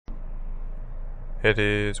It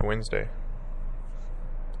is Wednesday,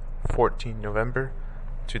 14 November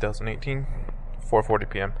 2018, 4:40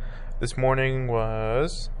 p.m. This morning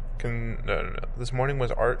was This morning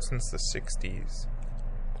was art since the 60s.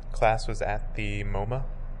 Class was at the MoMA.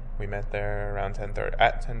 We met there around 10:30.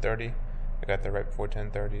 At 10:30, I got there right before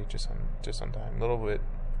 10:30, just on time. A little bit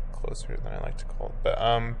closer than I like to call it. But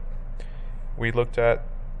we looked at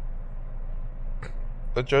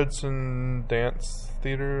the Judson Dance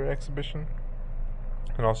Theater exhibition,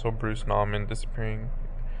 and also Bruce Nauman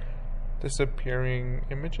disappearing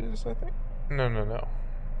images, I think. No.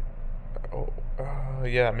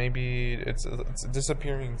 Yeah, maybe it's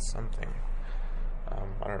disappearing something.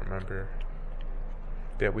 I don't remember.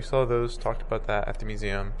 Yeah, we saw those. Talked about that at the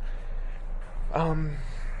museum. I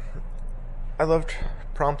left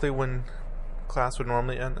promptly when class would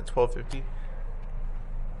normally end at 12:50.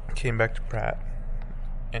 Came back to Pratt.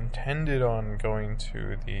 Intended on going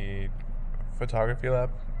to the photography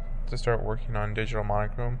lab to start working on digital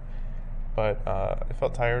monochrome, but I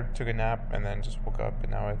felt tired, took a nap, and then just woke up,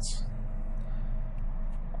 and now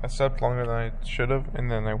I slept longer than I should have, and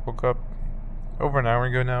then I woke up over an hour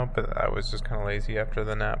ago now, but I was just kind of lazy after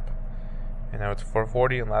the nap, and now it's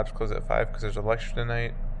 4:40 and labs close at 5 because there's a lecture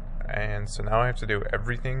tonight, and so now I have to do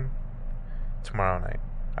everything tomorrow night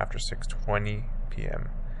after 6:20 p.m.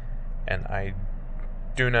 and I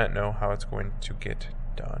do not know how it's going to get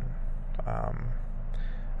done.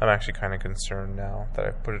 I'm actually kind of concerned now that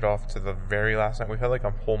I've put it off to the very last night. We've had like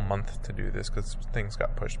a whole month to do this because things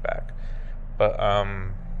got pushed back. But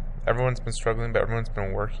everyone's been struggling, but everyone's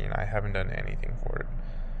been working. I haven't done anything for it.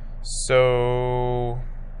 So,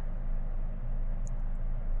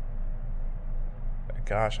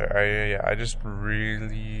 gosh, I just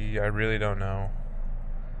really don't know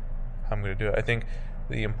how I'm going to do it. I think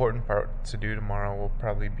the important part to do tomorrow will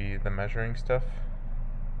probably be the measuring stuff.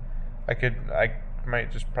 I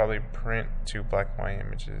might just probably print 2 black and white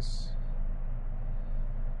images.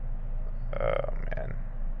 Oh man,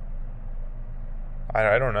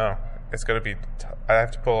 I don't know. It's gonna be. I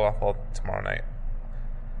have to pull it off all tomorrow night.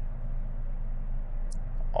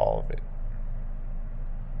 All of it,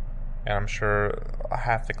 and I'm sure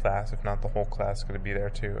half the class, if not the whole class, is gonna be there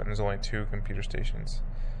too. And there's only 2 computer stations,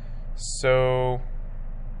 so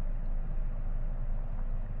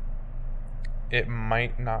it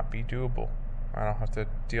might not be doable. I don't have to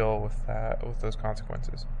deal with those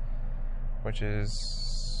consequences, which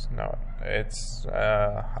is no. It's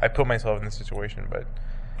I put myself in this situation, but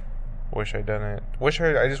wish I'd done it.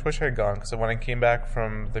 I just wish I had gone, because when I came back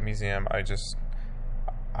from the museum,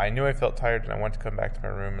 I knew I felt tired and I wanted to come back to my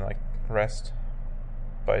room and rest,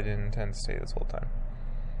 but I didn't intend to stay this whole time.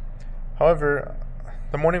 However,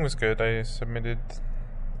 the morning was good. I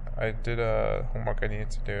did a homework I needed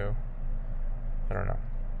to do. I don't know.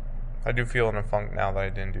 I do feel in a funk now that I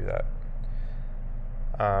didn't do that.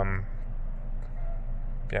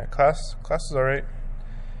 Yeah, class is alright.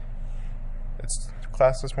 It's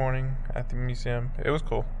class this morning at the museum. It was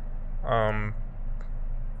cool. Art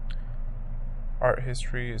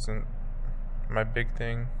history isn't my big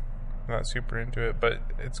thing. I'm not super into it, but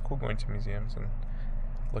it's cool going to museums and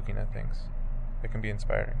looking at things. It can be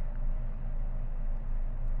inspiring.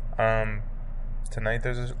 Tonight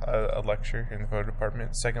there's a lecture in the photo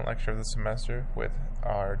department, second lecture of the semester, with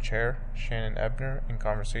our chair, Shannon Ebner, in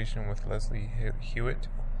conversation with Leslie Hewitt.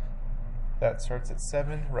 That starts at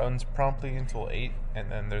 7, runs promptly until 8,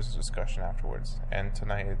 and then there's a discussion afterwards. And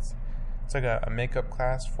tonight it's like a makeup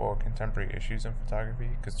class for contemporary issues in photography,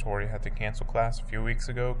 because Tori had to cancel class a few weeks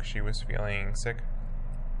ago because she was feeling sick.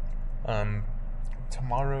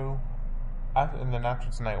 Tomorrow, and then after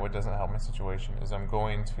tonight, what doesn't help my situation is I'm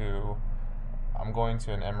going to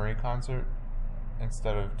an Emery concert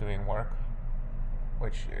instead of doing work,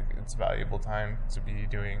 which it's valuable time to be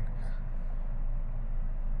doing.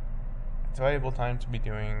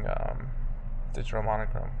 Digital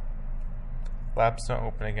monochrome. Labs don't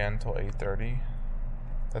open again until 8:30.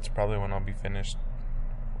 That's probably when I'll be finished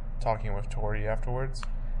talking with Tori afterwards.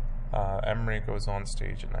 Emery goes on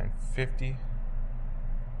stage at 9:50,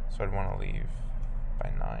 so I'd want to leave by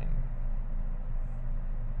 9.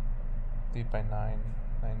 Leave by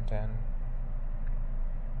 9:10.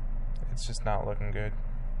 It's just not looking good.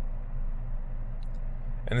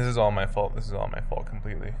 And this is all my fault.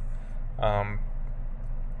 Completely. And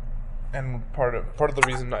part of the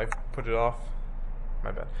reason I've put it off,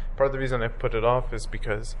 my bad. Part of the reason I've put it off is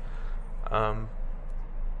because I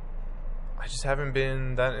just haven't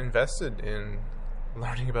been that invested in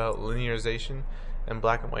learning about linearization and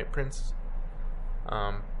black and white prints.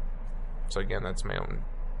 So again, that's my own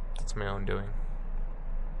doing.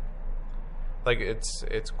 like it's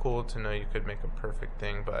cool to know you could make a perfect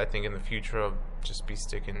thing, but I think in the future I'll just be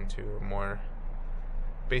sticking to a more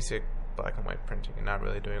basic black and white printing and not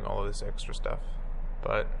really doing all of this extra stuff.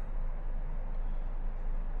 But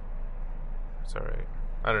it's alright.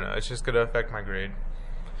 I don't know, it's just gonna affect my grade,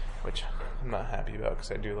 which I'm not happy about,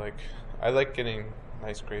 because I like getting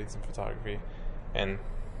nice grades in photography. And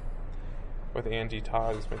with Andy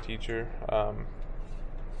Todd as my teacher, I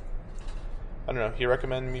don't know, he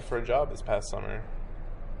recommended me for a job this past summer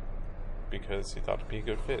because he thought it'd be a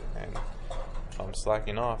good fit, and if I'm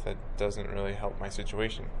slacking off, that doesn't really help my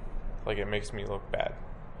situation. Like, it makes me look bad,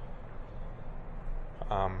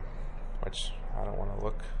 which I don't want to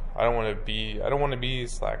look. I don't want to be a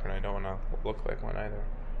slacker, and I don't want to look like one either.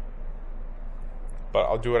 But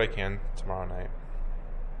I'll do what I can tomorrow night.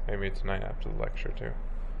 Maybe tonight after the lecture too.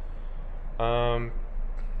 I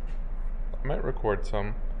might record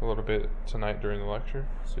a little bit tonight during the lecture,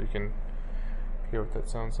 so you can hear what that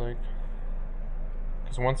sounds like.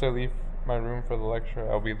 Because once I leave my room for the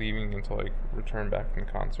lecture, I'll be leaving until I return back from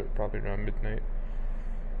concert, probably around midnight.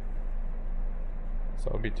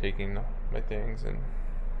 So I'll be taking my things and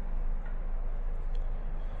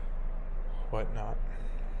whatnot.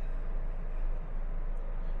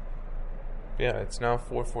 Yeah, it's now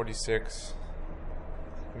 4:46.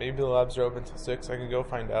 Maybe the labs are open till 6. I can go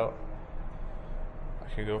find out.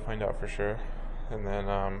 For sure. And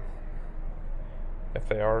then if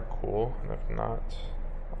they are, cool. And if not,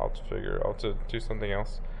 I'll have to do something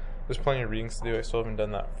else. There's plenty of readings to do. I still haven't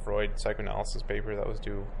done that Freud psychoanalysis paper that was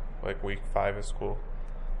due like week 5 of school.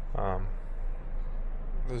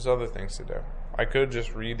 There's other things to do. I could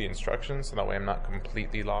just read the instructions, so that way I'm not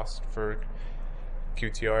completely lost for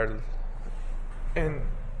QTR and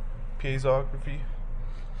piezography.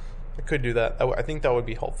 I could do that. I think that would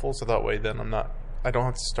be helpful, so that way then I don't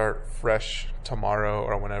have to start fresh tomorrow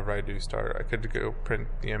or whenever I do start. I could go print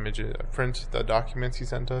the images, print the documents he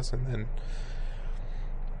sent us, and then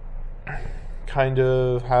kind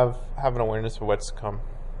of have an awareness of what's to come.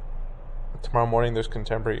 Tomorrow morning there's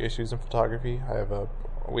contemporary issues in photography.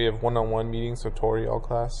 We have one-on-one meetings with Tori all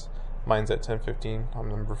class. Mine's at 10:15. I'm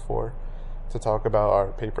number 4 to talk about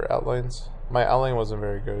our paper outlines. My outline wasn't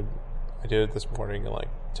very good. I did it this morning in like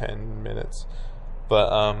 10 minutes.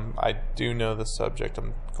 But I do know the subject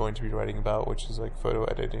I'm going to be writing about, which is like photo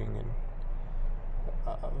editing and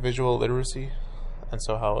visual literacy, and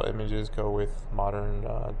so how images go with modern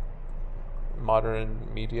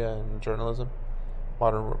media and journalism,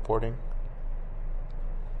 modern reporting.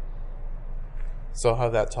 So I'll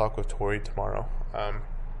have that talk with Tori tomorrow.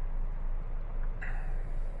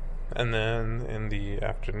 And then in the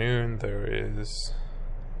afternoon there is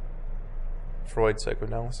Freud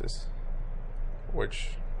psychoanalysis,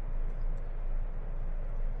 which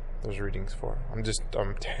there's readings for. I'm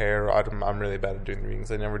really bad at doing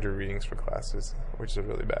readings. I never do readings for classes, which is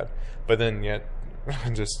really bad. But then yet,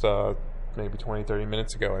 just maybe 20-30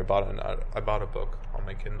 minutes ago, I bought a book on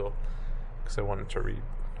my Kindle because I wanted to read.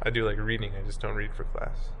 I do like reading, I just don't read for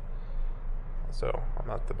class. So I'm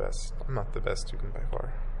not the best student by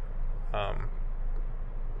far.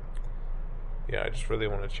 Yeah, I just really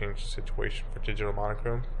want to change the situation for digital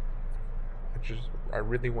monochrome. I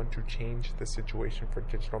really want to change the situation for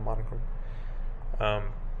digital monochrome.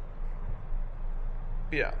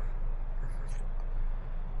 Yeah.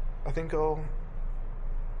 I think I'll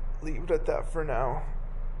leave it at that for now,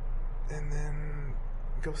 and then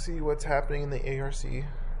go see what's happening in the ARC,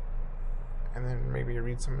 and then maybe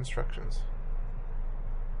read some instructions.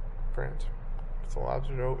 Print. If the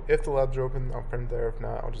labs are open, I'll print there. If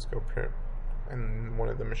not, I'll just go print in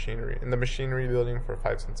the machinery building for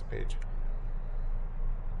 5 cents a page.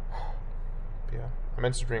 Yeah, I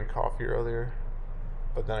meant to drink coffee earlier,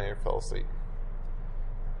 but then I fell asleep.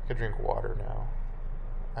 I could drink water now.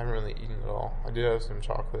 I haven't really eaten at all. I did have some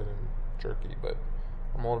chocolate and jerky, but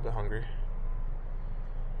I'm a little bit hungry.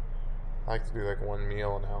 I like to do like 1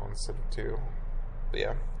 meal now instead of 2. But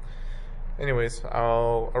yeah. Anyways,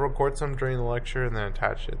 I'll record some during the lecture and then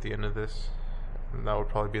attach it at the end of this. And that would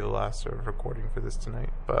probably be the last of recording for this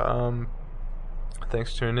tonight. But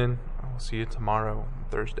thanks for tuning in. I'll see you tomorrow,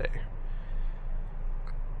 Thursday.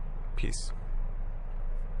 Peace.